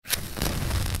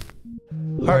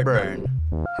Heartburn.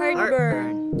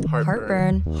 Heartburn.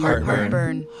 Heartburn.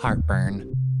 Heartburn.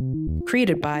 Heartburn.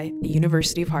 Created by the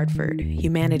University of Hartford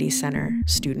Humanities Center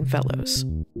Student Fellows.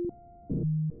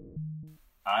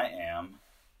 I am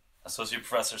Associate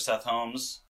Professor Seth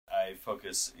Holmes. I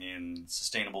focus in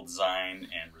sustainable design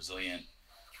and resilient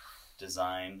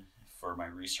design for my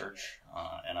research,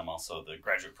 and I'm also the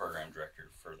graduate program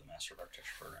director for the Master of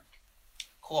Architecture program.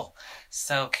 Cool.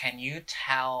 So can you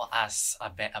tell us a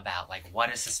bit about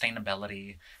what is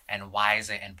sustainability and why is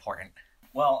it important?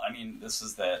 Well, I mean, this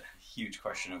is that huge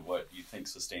question of what you think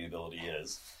sustainability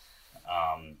is.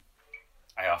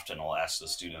 I often will ask the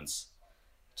students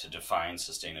to define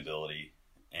sustainability,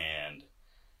 and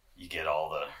you get all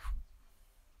the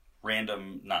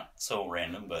random, not so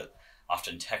random, but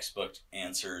often textbook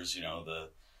answers, the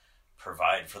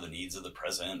provide for the needs of the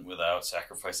present without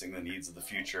sacrificing the needs of the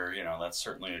future. That's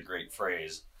certainly a great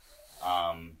phrase.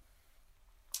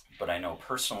 But I know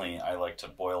personally, I like to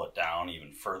boil it down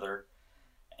even further.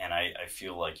 And I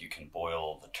feel like you can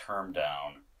boil the term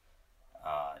down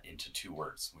into two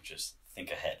words, which is think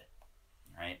ahead,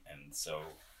 right? And so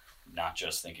not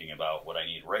just thinking about what I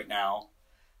need right now,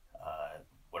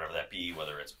 whatever that be,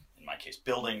 whether it's, in my case,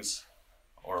 buildings,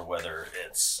 or whether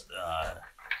it's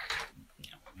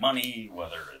money,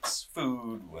 whether it's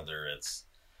food, whether it's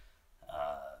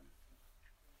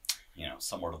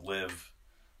somewhere to live,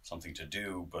 something to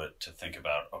do, but to think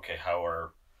about, okay, how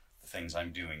are the things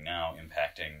I'm doing now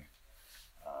impacting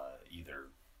either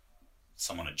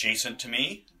someone adjacent to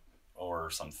me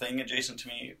or something adjacent to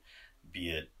me,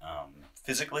 be it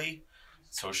physically,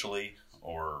 socially,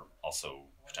 or also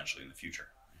potentially in the future.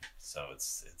 So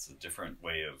it's a different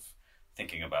way of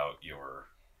thinking about your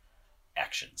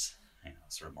actions,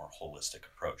 sort of more holistic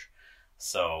approach.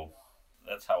 So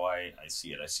that's how I see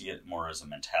it. I see it more as a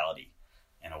mentality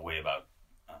and a way about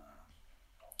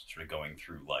sort of going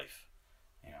through life.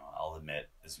 I'll admit,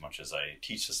 as much as I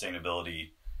teach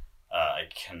sustainability, I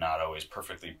cannot always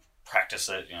perfectly practice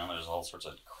it. There's all sorts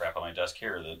of crap on my desk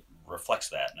here that reflects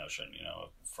that notion,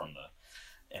 from the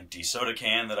empty soda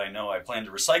can that I know I plan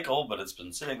to recycle, but it's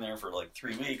been sitting there for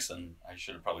 3 weeks and I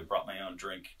should have probably brought my own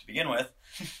drink to begin with,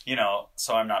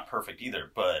 so I'm not perfect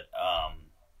either, but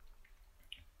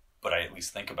I at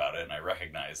least think about it and I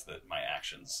recognize that my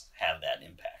actions have that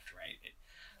impact, right?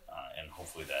 And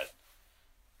hopefully that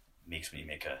makes me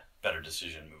make a better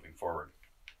decision moving forward.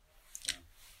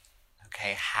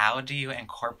 Okay, how do you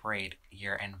incorporate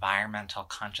your environmental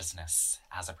consciousness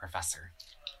as a professor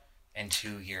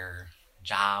into your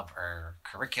job or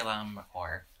curriculum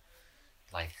or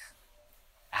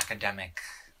academic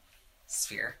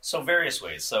sphere? So various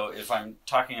ways. So if I'm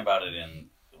talking about it in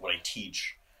what I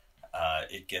teach,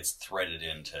 it gets threaded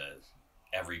into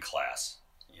every class,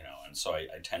 and so I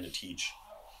tend to teach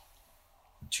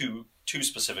two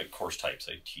specific course types.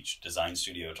 I teach design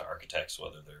studio to architects,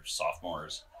 whether they're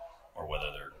sophomores or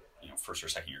whether they're first or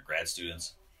second year grad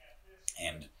students,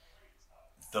 and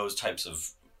those types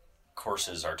of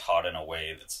courses are taught in a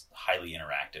way that's highly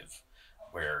interactive,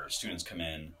 where students come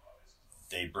in,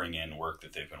 they bring in work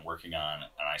that they've been working on,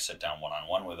 and I sit down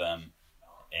one-on-one with them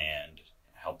and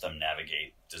help them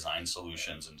navigate design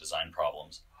solutions and design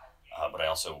problems. But I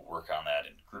also work on that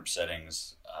in group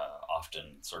settings,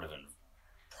 often sort of in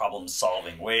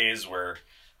problem-solving ways, where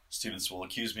students will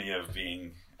accuse me of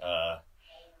being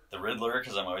the Riddler,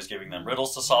 because I'm always giving them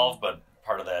riddles to solve, but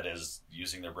part of that is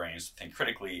using their brains to think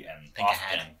critically and think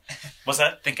often... ahead. What's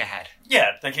that? Think ahead.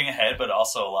 Yeah, thinking ahead, but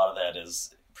also a lot of that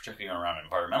is, particularly around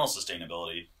environmental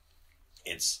sustainability,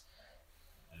 it's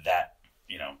that,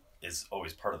 is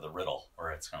always part of the riddle,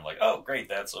 where it's kind of like, oh, great,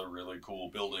 that's a really cool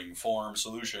building form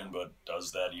solution, but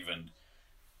does that even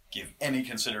give any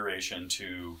consideration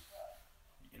to,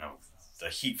 the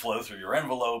heat flow through your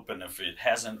envelope? And if it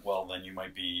hasn't, well, then you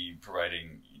might be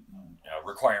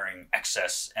requiring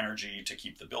excess energy to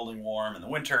keep the building warm in the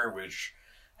winter, which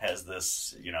has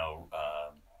this,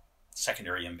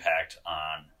 secondary impact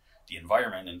on the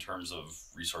environment in terms of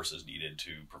resources needed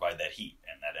to provide that heat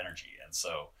and that energy. And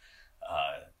so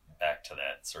back to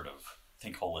that sort of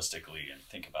think holistically and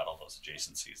think about all those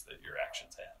adjacencies that your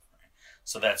actions have. Right?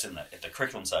 So that's at the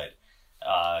curriculum side.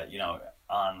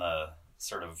 On the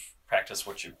sort of practice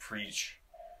what you preach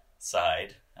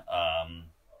side,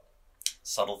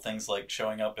 subtle things like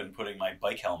showing up and putting my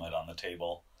bike helmet on the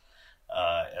table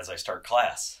as I start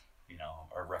class,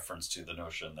 are reference to the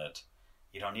notion that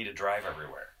you don't need to drive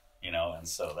everywhere, and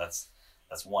so that's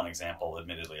one example.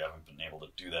 Admittedly, I haven't been able to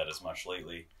do that as much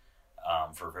lately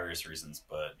for various reasons,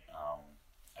 but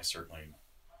I certainly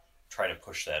try to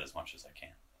push that as much as I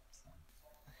can. So.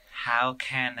 How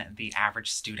can the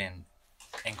average student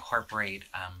incorporate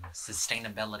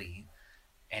sustainability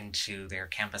into their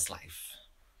campus life,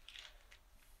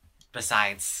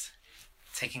 besides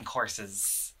taking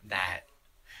courses that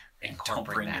Don't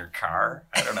incorporate bring that? your car.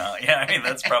 I don't know. Yeah, I mean,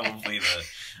 that's probably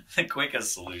the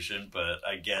quickest solution, but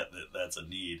I get that that's a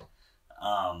need.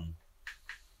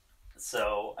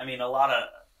 So, I mean,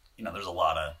 there's a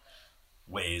lot of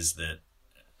ways that,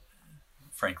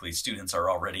 frankly, students are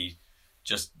already,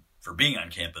 just for being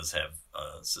on campus, have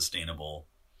a sustainable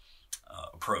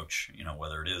approach,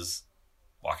 whether it is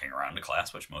walking around to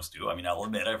class, which most do. I mean, I'll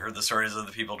admit, I've heard the stories of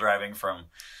the people driving from,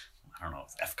 I don't know,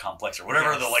 F complex or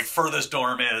whatever the furthest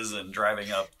dorm is, and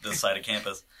driving up this side of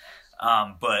campus.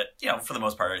 But for the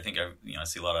most part, I think I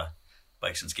see a lot of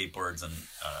bikes and skateboards and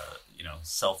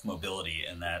self mobility,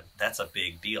 and that's a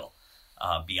big deal.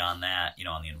 Beyond that,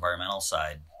 on the environmental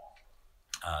side,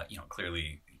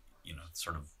 clearly,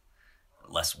 sort of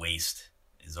less waste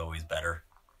is always better.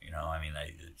 I mean,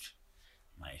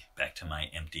 back to my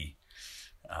empty.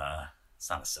 It's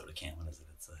not a soda can. What is it?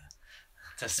 It's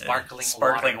a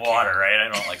sparkling water, right? I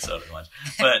don't like soda much,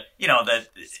 but that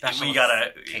Special we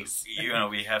gotta, case.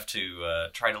 we have to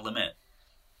try to limit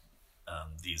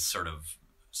these sort of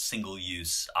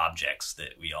single-use objects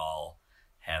that we all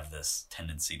have this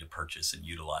tendency to purchase and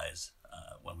utilize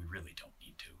when we really don't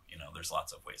need to. There's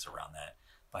lots of ways around that.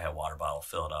 Buy a water bottle,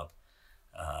 fill it up.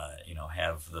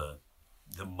 Have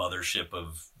the mothership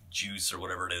of juice or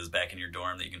whatever it is back in your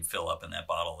dorm that you can fill up in that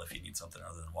bottle if you need something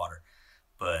other than water.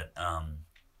 But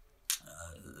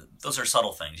those are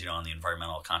subtle things, on the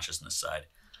environmental consciousness side.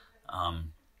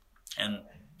 And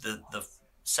the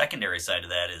secondary side of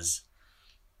that is,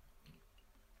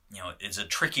 it's a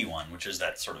tricky one, which is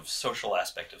that sort of social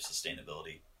aspect of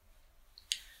sustainability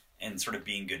and sort of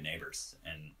being good neighbors.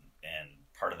 And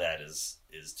part of that is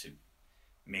to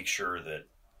make sure that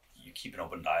you keep an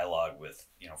open dialogue with,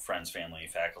 friends, family,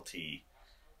 faculty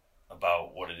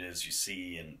about what it is you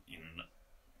see. And,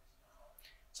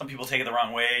 some people take it the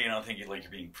wrong way, thinking like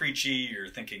you're being preachy, you're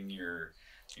thinking you're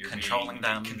Controlling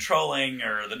them. Controlling,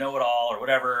 or the know-it-all or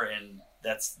whatever. And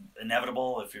that's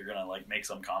inevitable if you're going to make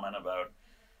some comment about,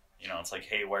 it's like,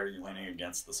 hey, why are you leaning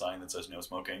against the sign that says no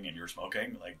smoking and you're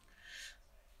smoking?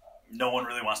 No one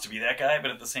really wants to be that guy,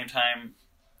 but at the same time,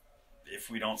 if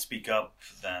we don't speak up,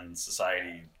 then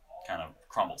society kind of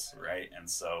crumbles, right? And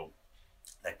so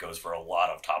that goes for a lot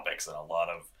of topics and a lot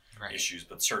of issues,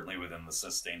 but certainly within the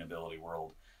sustainability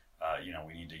world,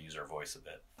 we need to use our voice a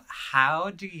bit. How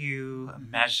do you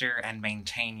measure and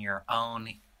maintain your own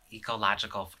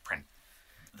ecological footprint?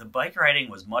 The bike riding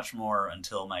was much more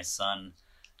until my son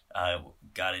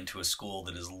got into a school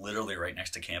that is literally right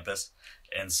next to campus.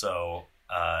 And so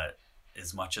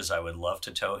as much as I would love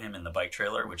to tow him in the bike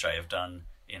trailer, which I have done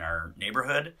in our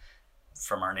neighborhood,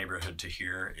 from our neighborhood to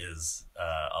here is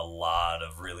a lot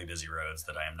of really busy roads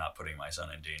that I am not putting my son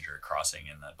in danger crossing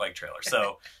in the bike trailer.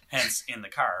 So hence in the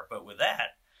car. But with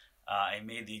that, I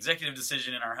made the executive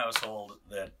decision in our household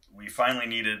that we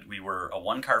were a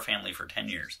one-car family for 10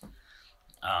 years,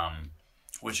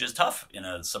 which is tough in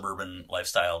a suburban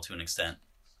lifestyle to an extent.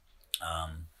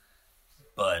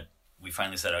 But we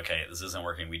finally said, okay, this isn't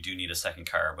working. We do need a second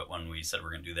car. But when we said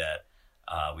we're going to do that,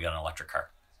 we got an electric car.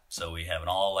 So we have an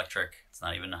all-electric. It's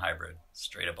not even a hybrid.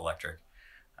 Straight up electric.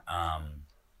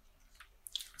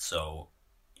 So,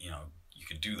 you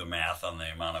could do the math on the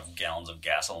amount of gallons of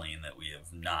gasoline that we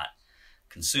have not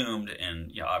consumed.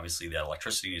 And, obviously that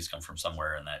electricity needs to come from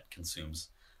somewhere, and that consumes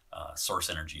source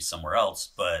energy somewhere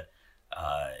else. But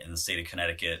in the state of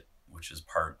Connecticut, which is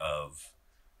part of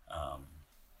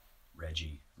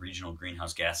RGGI, Regional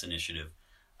Greenhouse Gas Initiative,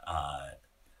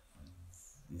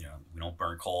 we don't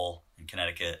burn coal in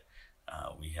Connecticut.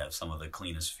 We have some of the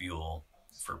cleanest fuel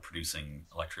for producing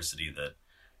electricity that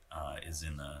is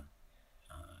in the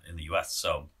U.S.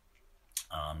 So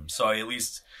I at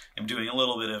least am doing a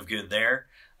little bit of good there.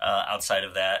 Outside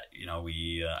of that,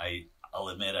 I'll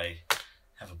admit I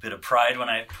have a bit of pride when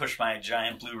I push my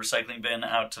giant blue recycling bin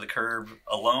out to the curb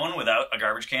alone without a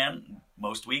garbage can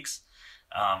most weeks,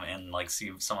 and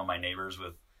see some of my neighbors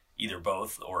with either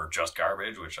both or just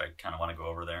garbage, which I kind of want to go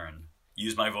over there and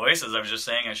use my voice, as I was just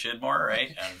saying I should more, right?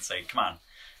 And say, come on,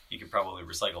 you could probably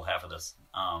recycle half of this.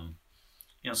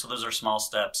 So those are small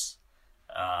steps.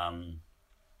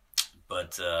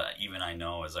 But even I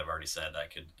know, as I've already said, I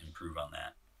could improve on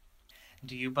that.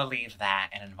 Do you believe that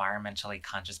an environmentally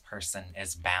conscious person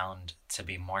is bound to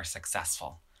be more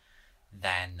successful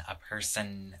than a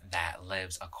person that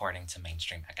lives according to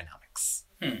mainstream economics?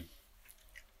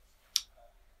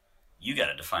 You got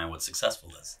to define what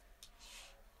successful is.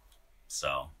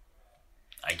 So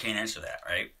I can't answer that,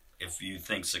 right? If you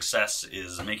think success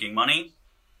is making money,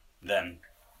 then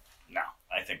no.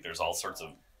 I think there's all sorts of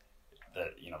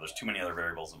there's too many other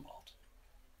variables involved.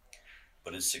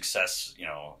 But is success,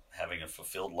 having a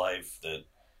fulfilled life that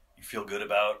you feel good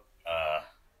about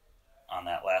on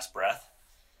that last breath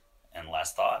and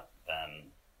last thought,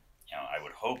 then I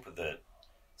would hope that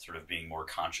sort of being more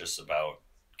conscious about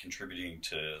contributing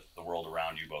to the world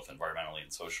around you, both environmentally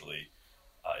and socially,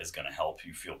 is going to help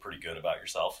you feel pretty good about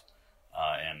yourself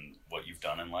and what you've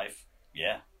done in life.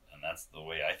 Yeah, and that's the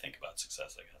way I think about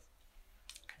success, I guess.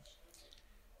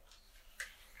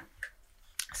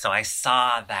 So I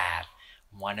saw that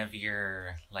one of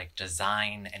your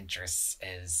design interests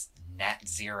is net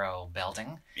zero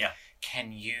building. Yeah.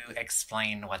 Can you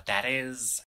explain what that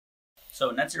is?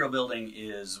 So net zero building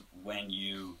is when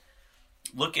you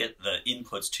look at the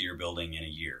inputs to your building in a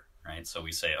year, right? So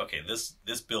we say, okay,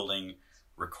 this building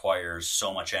requires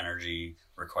so much energy,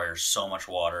 requires so much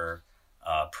water,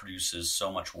 produces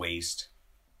so much waste.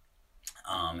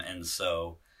 And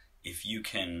so if you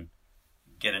can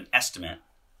get an estimate,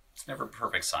 it's never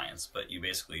perfect science, but you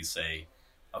basically say,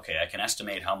 okay, I can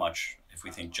estimate how much, if we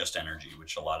think just energy,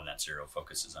 which a lot of net zero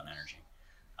focuses on energy.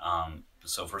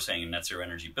 So if we're saying a net zero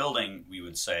energy building, we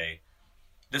would say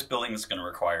this building is going to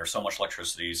require so much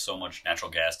electricity, so much natural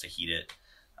gas to heat it,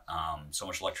 so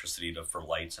much electricity for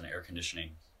lights and air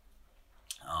conditioning,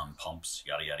 pumps,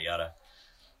 yada, yada, yada.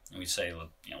 And we say,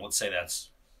 let's say that's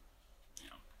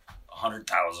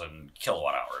 100,000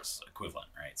 kilowatt hours equivalent,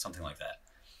 right? Something like that.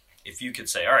 If you could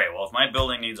say, all right, well, if my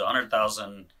building needs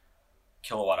 100,000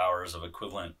 kilowatt hours of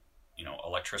equivalent,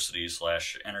 electricity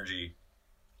 / energy,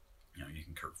 you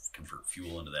can convert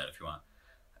fuel into that if you want.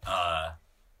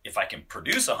 If I can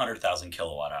produce 100,000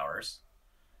 kilowatt hours,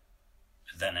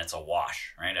 then it's a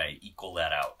wash, right? I equal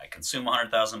that out. I consume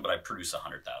 100,000, but I produce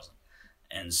 100,000.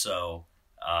 And so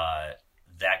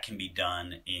that can be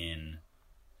done in,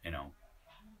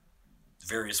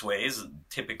 various ways.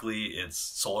 Typically, it's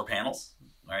solar panels,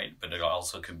 right? But it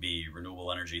also could be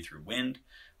renewable energy through wind,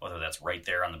 whether that's right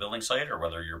there on the building site or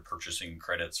whether you're purchasing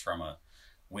credits from a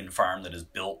wind farm that is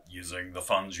built using the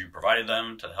funds you provided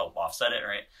them to help offset it,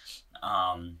 right?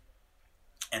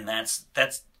 And that's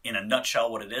in a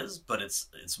nutshell what it is, but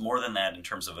it's more than that in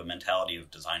terms of a mentality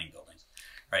of designing buildings,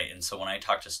 right? And so when I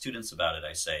talk to students about it,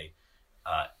 I say,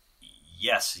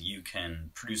 yes, you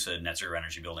can produce a net zero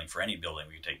energy building for any building.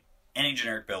 We can take any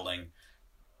generic building,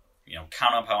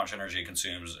 count up how much energy it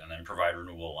consumes, and then provide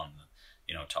renewable on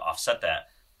to offset that.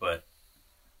 But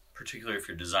particularly if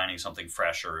you're designing something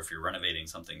fresh or if you're renovating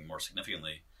something more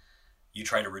significantly, you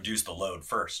try to reduce the load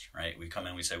first, right? We come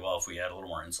in, we say, well, if we add a little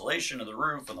more insulation to the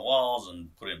roof and the walls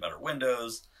and put in better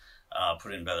windows,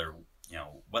 put in better,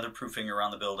 weatherproofing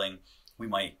around the building, we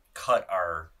might cut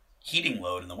our heating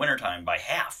load in the wintertime by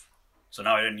half. So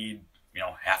now I don't need,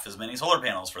 half as many solar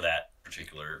panels for that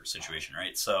particular situation,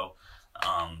 right? So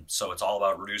it's all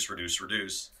about reduce.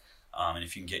 And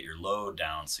if you can get your load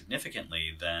down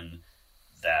significantly, then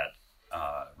that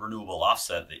renewable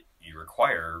offset that you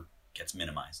require gets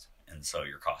minimized. And so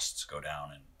your costs go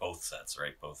down in both sets,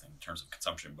 right? Both in terms of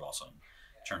consumption, but also in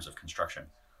terms of construction.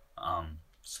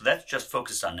 So that's just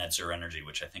focused on net zero energy,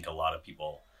 which I think a lot of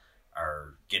people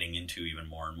are getting into even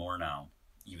more and more now.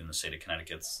 Even the state of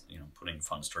Connecticut's, putting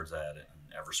funds towards that,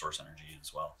 and Eversource Energy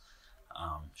as well.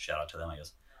 Shout out to them, I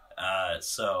guess.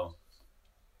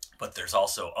 But there's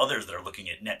also others that are looking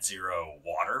at net zero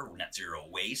water, net zero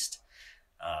waste.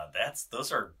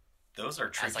 Those are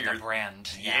trickier. As like a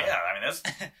brand. Yeah, I mean, that's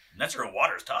net zero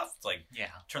water is tough. It's like,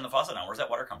 turn the faucet on. Where's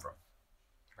that water come from?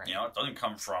 Right. It doesn't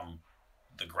come from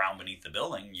the ground beneath the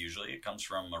building. Usually, it comes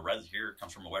from it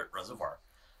comes from a wet reservoir.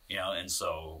 And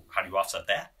so how do you offset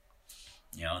that?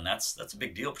 And that's a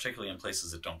big deal, particularly in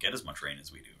places that don't get as much rain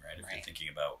as we do, right? If you're thinking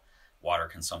about water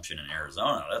consumption in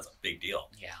Arizona, that's a big deal.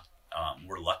 Yeah.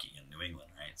 We're lucky in New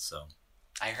England, right? So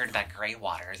I heard that gray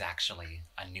water is actually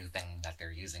a new thing that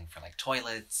they're using for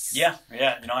toilets. Yeah.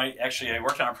 I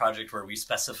worked on a project where we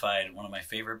specified one of my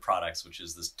favorite products, which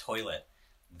is this toilet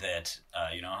that,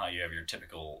 how you have your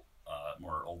typical,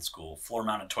 more old school floor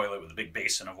mounted toilet with a big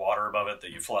basin of water above it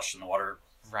that you flush and the water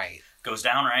goes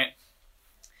down, right?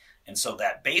 And so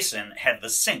that basin had the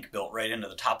sink built right into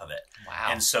the top of it. Wow.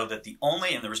 And so that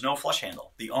and there was no flush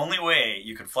handle. The only way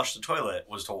you could flush the toilet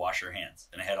was to wash your hands.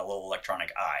 And it had a little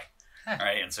electronic eye,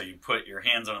 right? And so you put your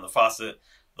hands under the faucet,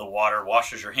 the water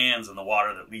washes your hands, and the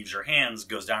water that leaves your hands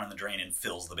goes down in the drain and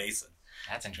fills the basin.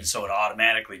 That's interesting. And so it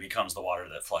automatically becomes the water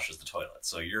that flushes the toilet.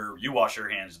 So you wash your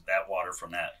hands, that water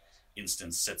from that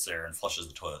instance sits there and flushes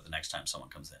the toilet the next time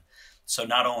someone comes in. So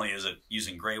not only is it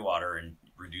using gray water and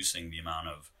reducing the amount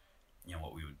of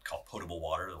what we would call potable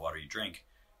water, the water you drink,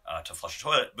 to flush a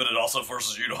toilet, but it also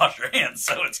forces you to wash your hands.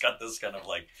 So it's got this kind of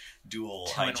like dual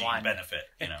hygiene benefit,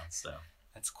 so.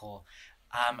 That's cool.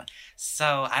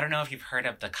 So I don't know if you've heard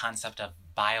of the concept of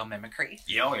biomimicry.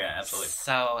 Oh yeah, absolutely.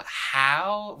 So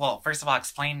first of all,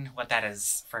 explain what that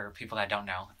is for people that don't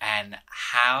know, and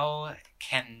how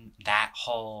can that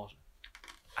whole,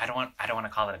 I don't want to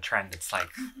call it a trend. It's like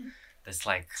this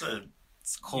like it's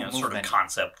a cool movement. Sort of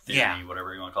concept theory,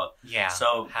 whatever you want to call it. Yeah.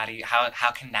 So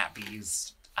how can that be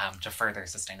used to further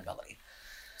sustainability?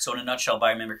 So in a nutshell,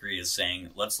 biomimicry is saying,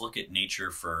 let's look at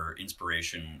nature for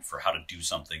inspiration for how to do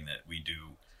something that we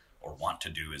do or want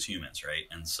to do as humans, right?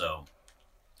 And so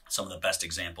some of the best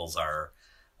examples are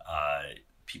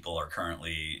people are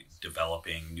currently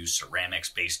developing new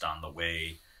ceramics based on the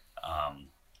way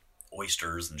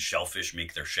oysters and shellfish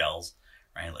make their shells,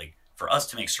 right? Like for us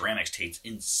to make ceramics takes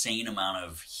insane amount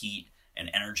of heat and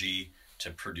energy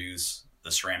to produce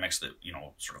the ceramics that,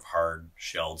 sort of hard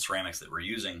shelled ceramics that we're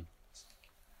using.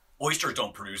 Oysters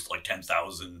don't produce like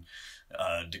 10,000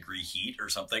 degree heat or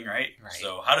something, right?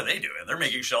 So how do they do it? They're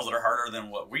making shells that are harder than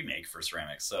what we make for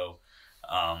ceramics. So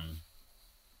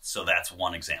so that's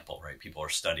one example, right? People are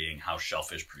studying how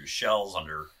shellfish produce shells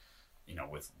under,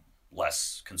 with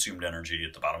less consumed energy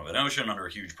at the bottom of an ocean under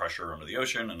huge pressure under the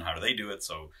ocean, and how do they do it?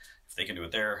 So if they can do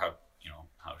it there,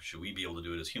 how should we be able to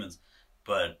do it as humans?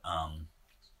 But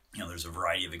there's a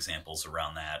variety of examples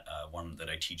around that. One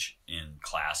that I teach in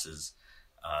class is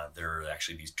there are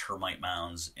actually these termite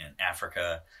mounds in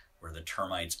Africa where the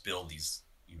termites build these,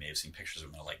 you may have seen pictures of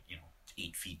them, they're like,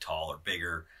 8 feet tall or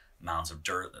bigger mounds of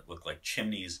dirt that look like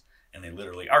chimneys. And they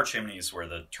literally are chimneys where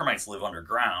the termites live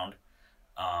underground.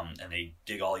 And they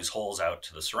dig all these holes out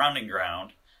to the surrounding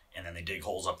ground. And then they dig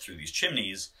holes up through these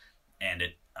chimneys. And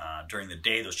during the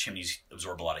day, those chimneys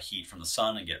absorb a lot of heat from the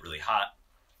sun and get really hot.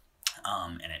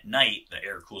 And at night, the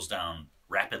air cools down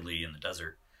rapidly in the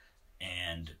desert.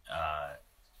 And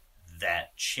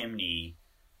that chimney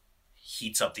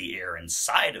heats up the air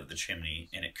inside of the chimney,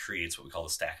 and it creates what we call the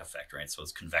stack effect, right? So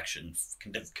it's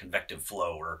convective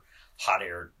flow, where hot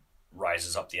air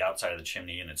rises up the outside of the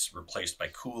chimney, and it's replaced by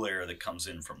cool air that comes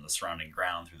in from the surrounding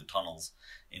ground through the tunnels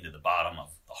into the bottom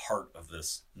of the heart of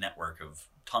this network of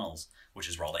tunnels, which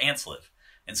is where all the ants live.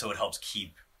 And so it helps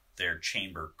keep their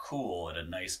chamber cool at a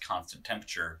nice constant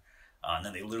temperature. And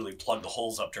then they literally plug the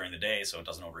holes up during the day so it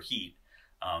doesn't overheat.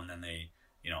 And then they,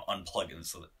 unplug it.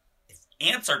 So that if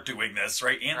ants are doing this,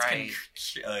 right? Ants can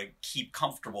keep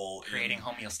comfortable. Creating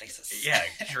homeostasis. Yeah,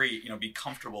 be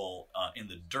comfortable in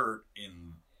the dirt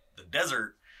in the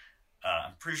desert.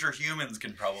 I'm pretty sure humans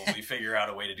can probably figure out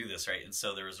a way to do this, right? And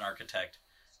so there was an architect,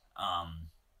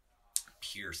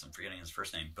 Pierce, I'm forgetting his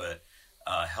first name, but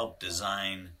helped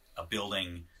design a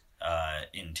building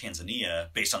in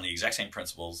Tanzania based on the exact same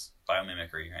principles,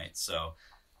 biomimicry, right? So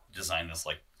designed this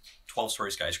like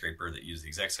 12-story skyscraper that used the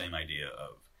exact same idea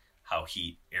of how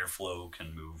airflow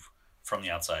can move from the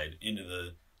outside into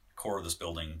the core of this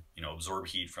building, absorb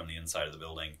heat from the inside of the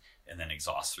building, and then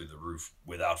exhaust through the roof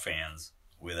without fans,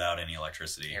 without any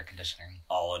electricity. Air conditioning.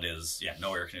 All it is,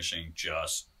 no air conditioning,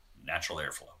 just natural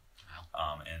airflow.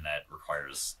 Wow. And that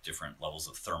requires different levels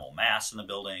of thermal mass in the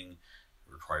building.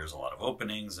 It requires a lot of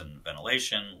openings and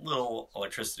ventilation, little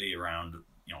electricity around,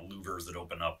 louvers that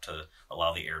open up to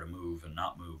allow the air to move and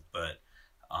not move, but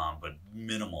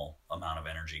minimal amount of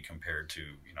energy compared to,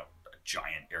 a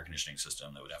giant air conditioning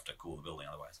system that would have to cool the building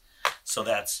otherwise. So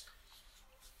that's,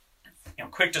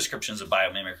 quick descriptions of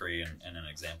biomimicry and an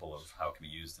example of how it can be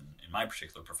used in my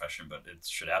particular profession, but it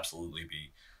should absolutely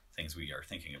be things we are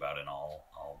thinking about in all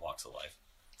walks of life.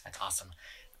 That's awesome.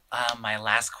 My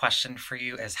last question for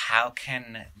you is, how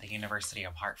can the University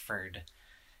of Hartford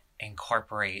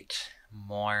incorporate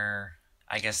more,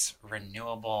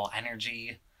 renewable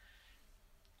energy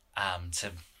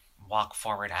to walk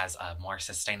forward as a more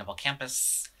sustainable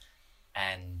campus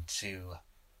and to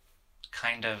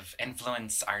kind of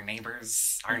influence our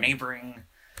neighbors, our neighboring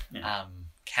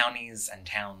counties and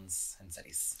towns and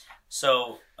cities?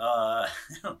 So,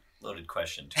 loaded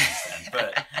question to an extent,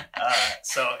 but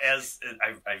so as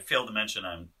I failed to mention,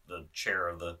 I'm the chair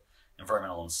of the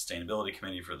Environmental and Sustainability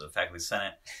Committee for the Faculty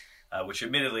Senate, which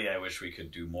admittedly I wish we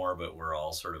could do more, but we're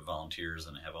all sort of volunteers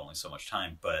and have only so much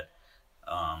time. But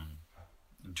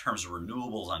in terms of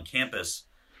renewables on campus,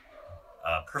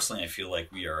 personally, I feel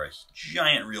like we are a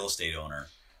giant real estate owner,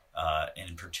 and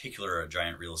in particular, a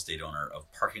giant real estate owner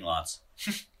of parking lots,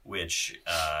 which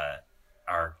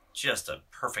are just a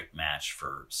perfect match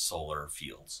for solar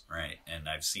fields, right? And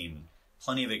I've seen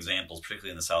plenty of examples,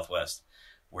 particularly in the Southwest,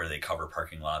 where they cover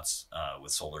parking lots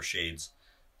with solar shades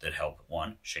that help,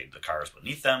 one, shade the cars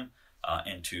beneath them,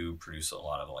 and to produce a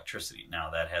lot of electricity. Now,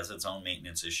 that has its own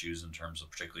maintenance issues in terms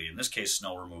of, particularly in this case,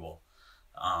 snow removal.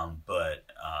 But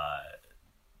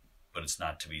it's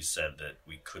not to be said that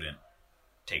we couldn't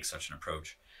take such an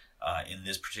approach. In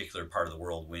this particular part of the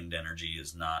world, wind energy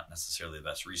is not necessarily the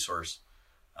best resource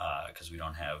because we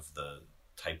don't have the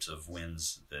types of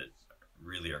winds that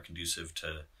really are conducive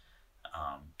to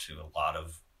a lot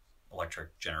of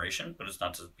electric generation. But it's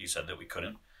not to be said that we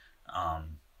couldn't.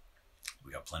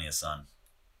 We got plenty of sun,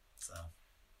 so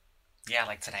Yeah,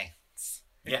 like today.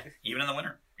 yeah, even in the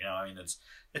winter. I mean,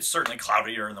 it's certainly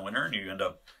cloudier in the winter, and you end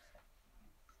up,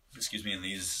 in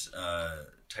these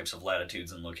types of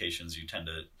latitudes and locations, you tend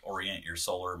to orient your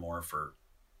solar more for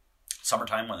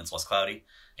summertime when it's less cloudy,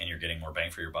 and you're getting more bang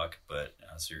for your buck. But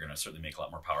so you're going to certainly make a lot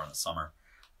more power in the summer,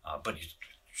 but you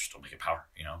still make power.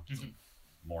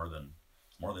 More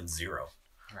than zero.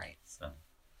 Right. So.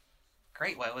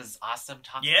 Great. Well, it was awesome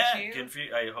talking Yeah, to you. good for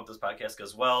you. I hope this podcast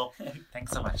goes well.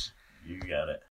 Thanks so much. You got it.